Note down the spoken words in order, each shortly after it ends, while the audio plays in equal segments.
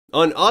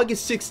On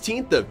August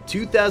 16th of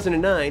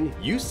 2009,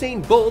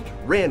 Usain Bolt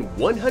ran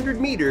 100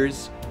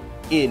 meters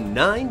in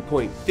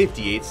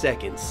 9.58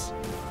 seconds.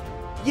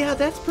 Yeah,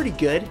 that's pretty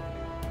good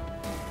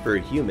for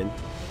a human.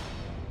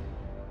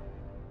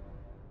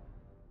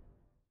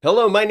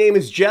 Hello, my name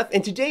is Jeff,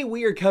 and today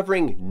we are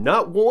covering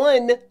not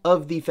one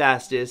of the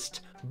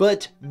fastest,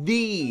 but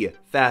the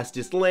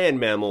fastest land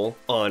mammal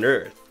on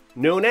Earth,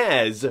 known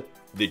as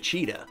the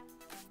cheetah.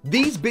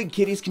 These big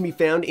kitties can be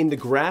found in the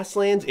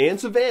grasslands and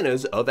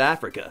savannas of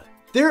Africa.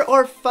 There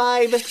are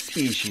 5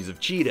 species of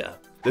cheetah: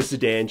 the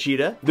Sudan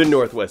cheetah, the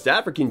Northwest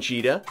African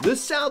cheetah, the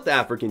South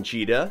African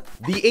cheetah,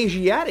 the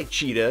Asiatic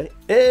cheetah,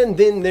 and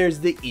then there's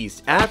the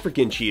East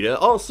African cheetah,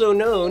 also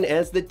known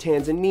as the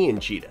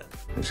Tanzanian cheetah.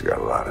 He's got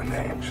a lot of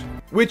names.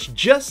 Which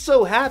just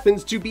so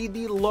happens to be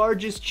the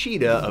largest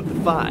cheetah of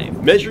the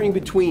 5, measuring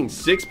between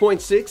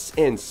 6.6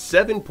 and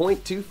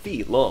 7.2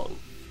 feet long.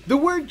 The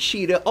word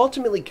cheetah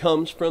ultimately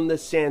comes from the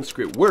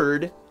Sanskrit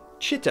word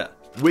Cheetah,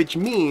 which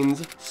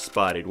means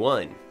spotted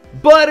one.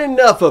 But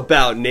enough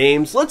about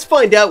names, let's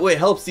find out what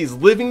helps these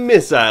living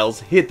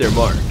missiles hit their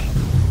mark.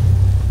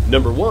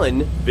 Number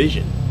 1,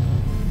 vision.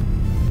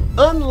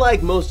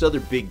 Unlike most other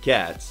big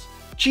cats,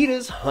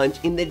 cheetahs hunt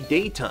in the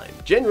daytime,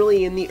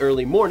 generally in the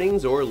early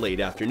mornings or late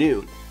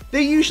afternoon.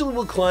 They usually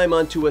will climb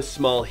onto a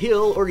small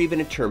hill or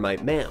even a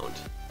termite mound.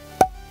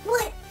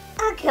 What?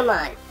 Oh, come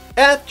on.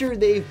 After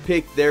they've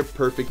picked their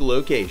perfect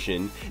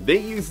location, they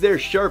use their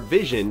sharp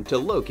vision to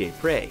locate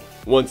prey.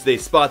 Once they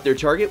spot their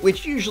target,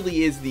 which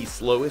usually is the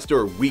slowest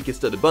or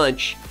weakest of the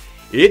bunch,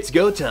 it's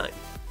go time.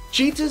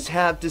 Cheetahs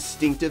have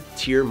distinctive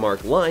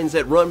tear-marked lines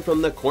that run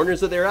from the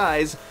corners of their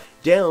eyes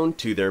down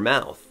to their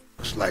mouth.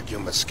 Looks like your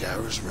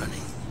mascara's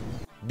running.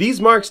 These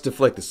marks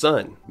deflect the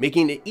sun,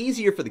 making it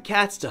easier for the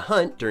cats to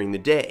hunt during the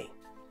day.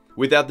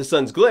 Without the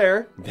sun's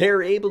glare,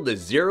 they're able to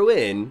zero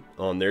in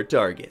on their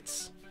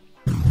targets.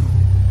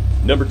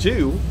 Number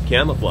 2,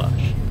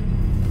 camouflage.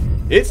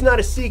 It's not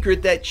a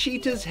secret that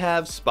cheetahs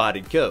have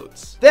spotted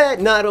coats.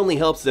 That not only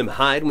helps them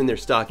hide when they're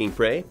stalking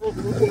prey,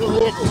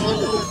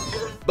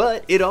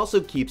 but it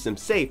also keeps them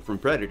safe from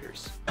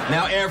predators.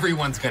 Now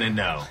everyone's gonna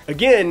know.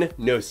 Again,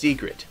 no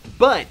secret.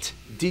 But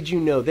did you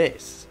know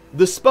this?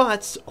 The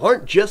spots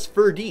aren't just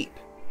fur deep.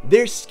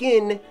 Their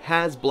skin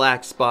has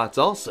black spots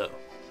also.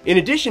 In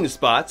addition to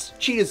spots,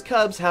 cheetah's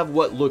cubs have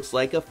what looks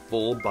like a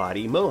full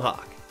body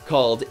mohawk,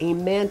 called a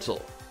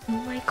mantle. Oh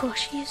my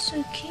gosh, he is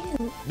so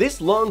cute. This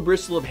long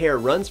bristle of hair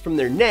runs from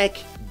their neck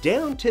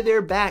down to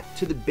their back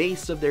to the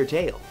base of their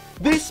tail.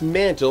 This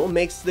mantle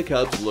makes the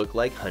cubs look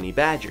like honey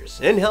badgers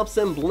and helps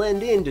them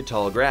blend into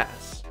tall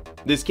grass.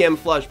 This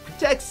camouflage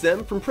protects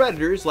them from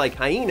predators like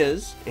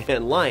hyenas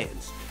and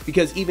lions,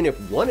 because even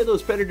if one of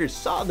those predators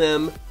saw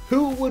them,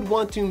 who would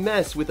want to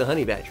mess with a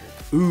honey badger?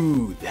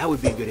 Ooh, that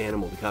would be a good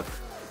animal to cover.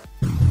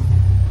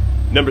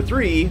 Number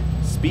 3,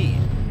 speed.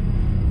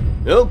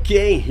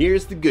 Okay,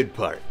 here's the good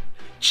part.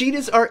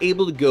 Cheetahs are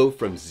able to go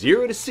from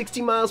 0 to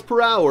 60 miles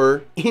per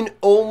hour in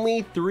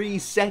only 3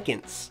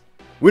 seconds.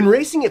 When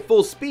racing at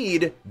full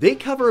speed, they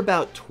cover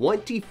about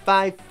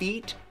 25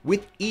 feet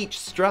with each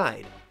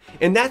stride.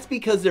 And that's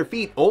because their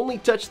feet only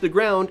touch the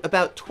ground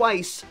about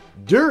twice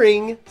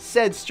during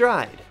said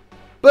stride.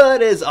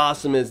 But as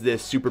awesome as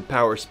this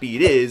superpower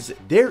speed is,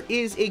 there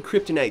is a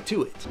kryptonite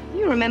to it.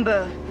 You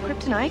remember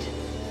kryptonite?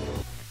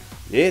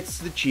 It's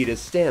the cheetah's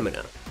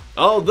stamina.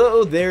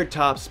 Although their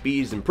top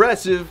speed is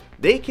impressive,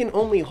 they can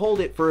only hold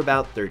it for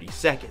about 30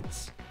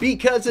 seconds.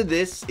 Because of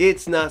this,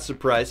 it's not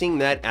surprising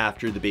that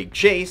after the big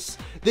chase,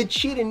 the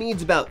cheetah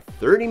needs about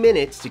 30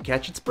 minutes to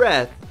catch its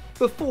breath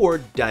before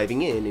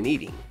diving in and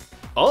eating.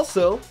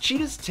 Also,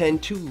 cheetahs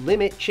tend to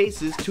limit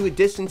chases to a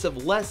distance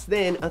of less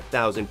than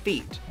 1,000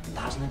 feet.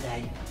 1,000 a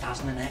day,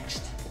 1,000 the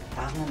next,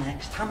 1,000 the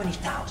next, how many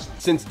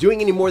thousands? Since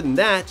doing any more than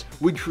that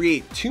would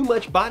create too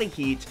much body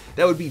heat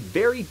that would be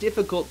very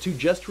difficult to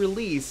just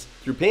release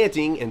through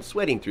panting and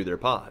sweating through their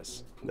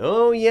paws.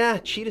 Oh yeah,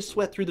 cheetahs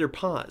sweat through their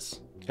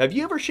paws. Have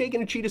you ever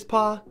shaken a cheetah's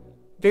paw?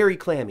 Very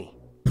clammy.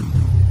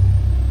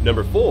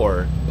 Number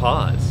 4,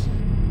 paws.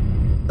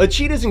 A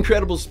cheetah's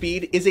incredible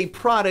speed is a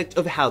product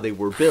of how they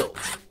were built.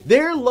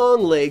 Their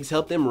long legs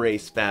help them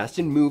race fast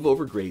and move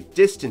over great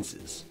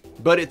distances.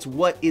 But it's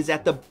what is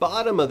at the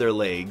bottom of their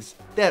legs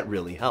that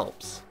really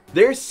helps.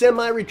 Their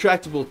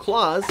semi-retractable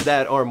claws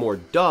that are more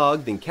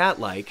dog than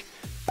cat-like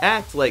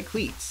act like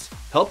cleats,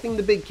 helping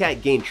the big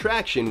cat gain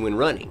traction when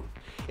running.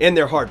 And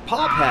their hard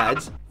paw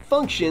pads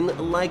function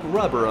like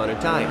rubber on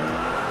a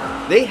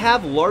tire. They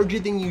have larger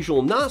than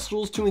usual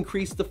nostrils to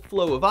increase the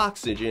flow of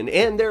oxygen,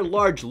 and their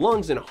large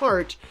lungs and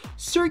heart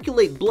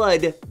circulate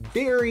blood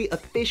very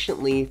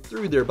efficiently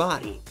through their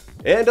body.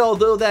 And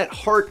although that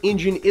heart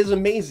engine is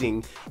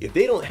amazing, if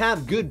they don't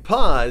have good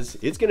paws,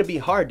 it's going to be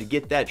hard to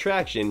get that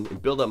traction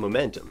and build up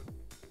momentum.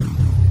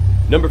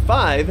 Number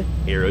 5,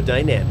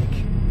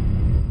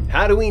 aerodynamic.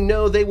 How do we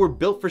know they were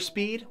built for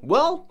speed?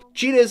 Well,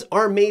 cheetahs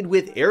are made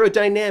with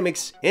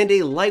aerodynamics and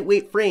a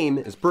lightweight frame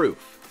as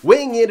proof.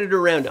 Weighing in at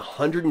around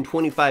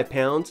 125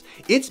 pounds,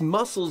 its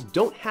muscles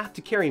don't have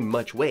to carry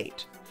much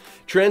weight,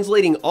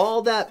 translating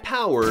all that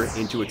power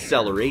into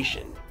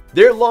acceleration.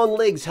 Their long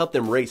legs help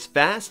them race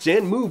fast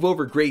and move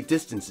over great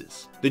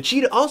distances. The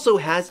cheetah also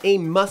has a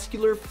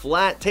muscular,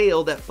 flat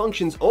tail that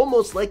functions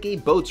almost like a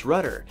boat's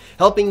rudder,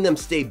 helping them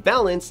stay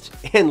balanced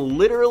and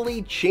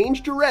literally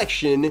change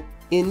direction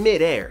in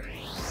midair.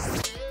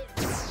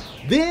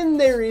 Then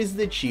there is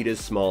the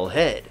cheetah's small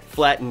head,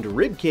 flattened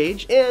rib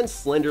cage, and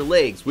slender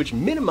legs, which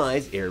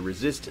minimize air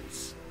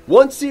resistance.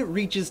 Once it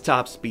reaches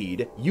top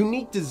speed,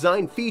 unique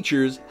design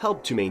features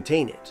help to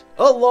maintain it.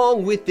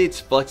 Along with its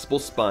flexible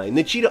spine,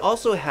 the cheetah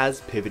also has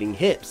pivoting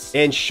hips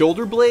and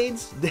shoulder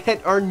blades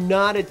that are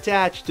not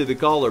attached to the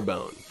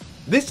collarbone.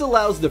 This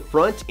allows the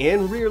front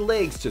and rear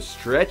legs to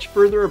stretch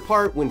further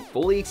apart when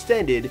fully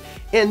extended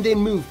and then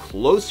move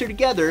closer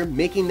together,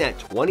 making that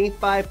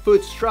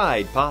 25-foot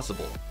stride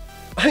possible.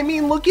 I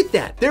mean, look at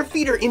that! Their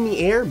feet are in the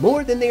air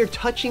more than they are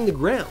touching the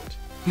ground.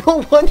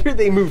 No wonder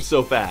they move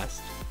so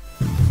fast.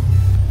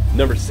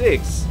 Number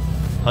 6.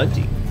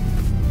 Hunting.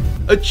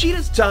 A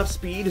cheetah's top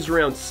speed is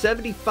around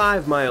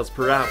 75 miles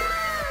per hour.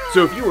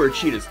 So if you were a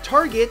cheetah's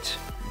target,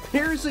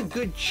 there's a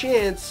good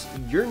chance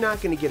you're not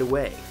going to get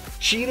away.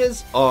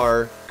 Cheetahs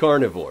are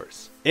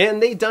carnivores,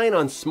 and they dine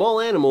on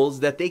small animals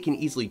that they can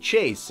easily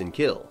chase and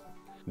kill.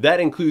 That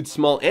includes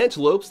small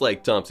antelopes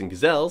like Thompson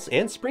gazelles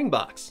and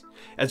springboks,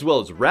 as well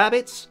as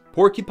rabbits,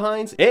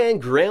 porcupines,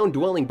 and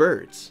ground-dwelling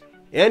birds.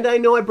 And I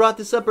know I brought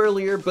this up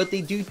earlier, but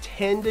they do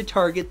tend to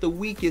target the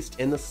weakest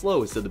and the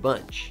slowest of the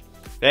bunch.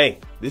 Hey,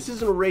 this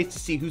isn't a race to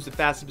see who's the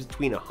fastest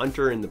between a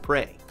hunter and the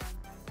prey.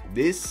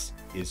 This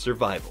is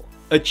survival.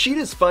 A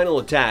cheetah's final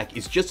attack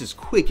is just as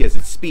quick as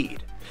its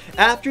speed.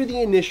 After the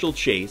initial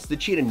chase, the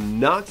cheetah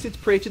knocks its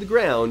prey to the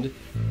ground,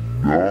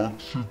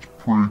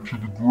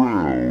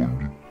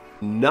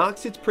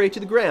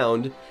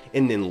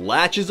 and then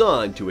latches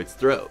on to its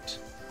throat.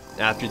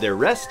 After their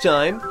rest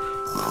time,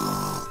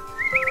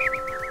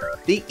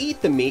 they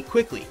eat the meat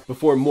quickly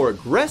before more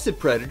aggressive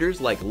predators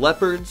like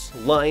leopards,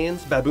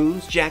 lions,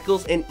 baboons,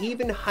 jackals, and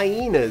even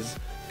hyenas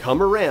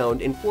come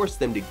around and force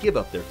them to give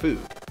up their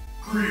food.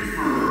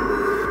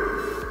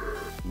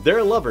 They're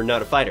a lover,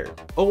 not a fighter.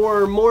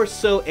 Or more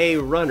so a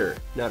runner,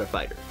 not a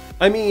fighter.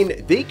 I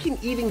mean, they can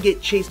even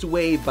get chased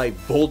away by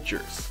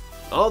vultures.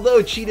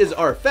 Although cheetahs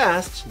are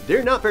fast,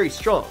 they're not very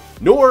strong.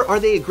 Nor are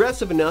they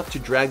aggressive enough to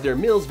drag their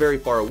meals very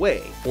far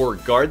away, or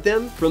guard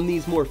them from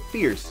these more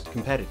fierce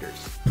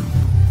competitors.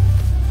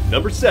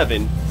 Number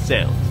 7.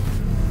 Sound.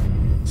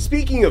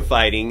 Speaking of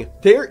fighting,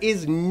 there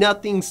is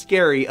nothing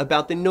scary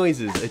about the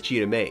noises a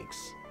cheetah makes.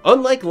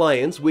 Unlike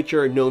lions, which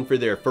are known for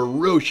their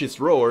ferocious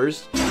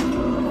roars,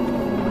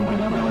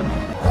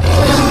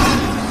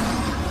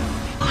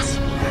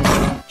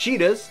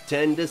 cheetahs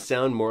tend to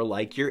sound more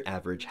like your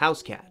average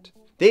house cat.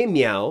 They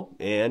meow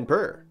and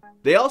purr.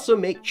 They also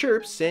make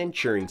chirps and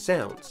churring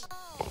sounds.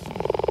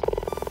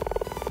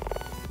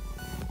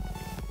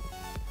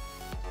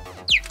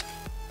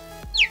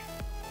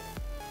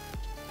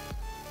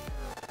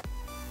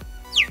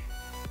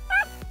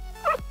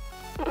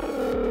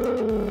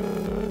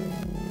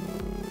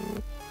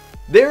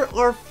 There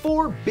are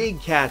 4 big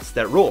cats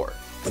that roar: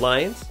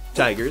 lions,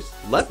 tigers,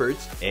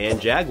 leopards, and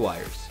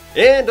jaguars.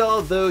 And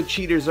although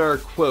cheetahs are,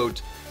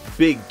 quote,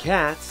 big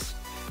cats,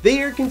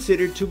 they are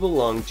considered to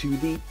belong to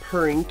the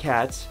purring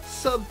cats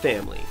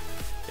subfamily,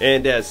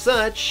 and as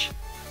such,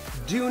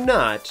 do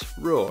not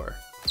roar.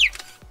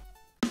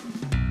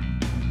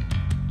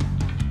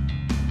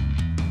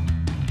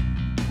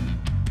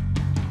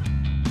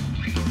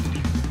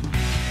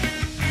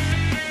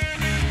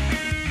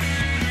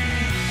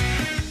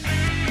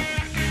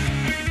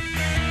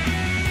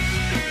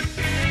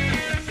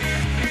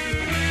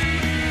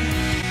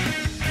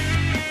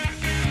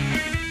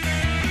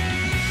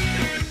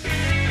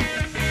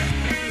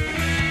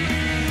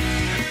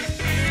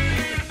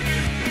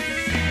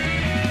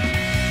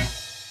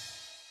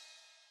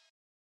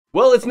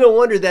 Well, it's no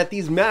wonder that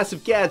these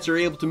massive cats are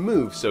able to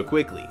move so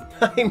quickly.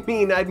 I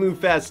mean, I'd move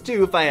fast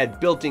too if I had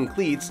built-in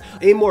cleats,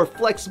 a more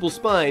flexible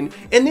spine,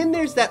 and then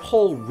there's that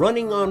whole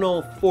running on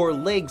all 4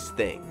 legs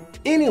thing.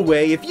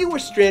 Anyway, if you were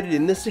stranded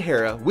in the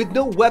Sahara with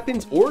no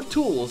weapons or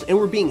tools and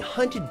were being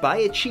hunted by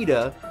a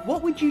cheetah,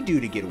 what would you do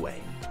to get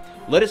away?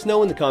 Let us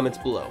know in the comments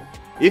below.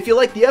 If you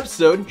liked the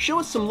episode, show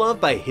us some love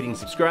by hitting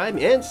subscribe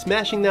and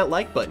smashing that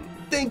like button.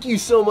 Thank you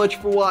so much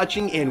for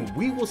watching, and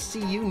we will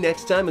see you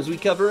next time as we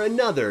cover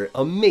another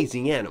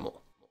amazing animal.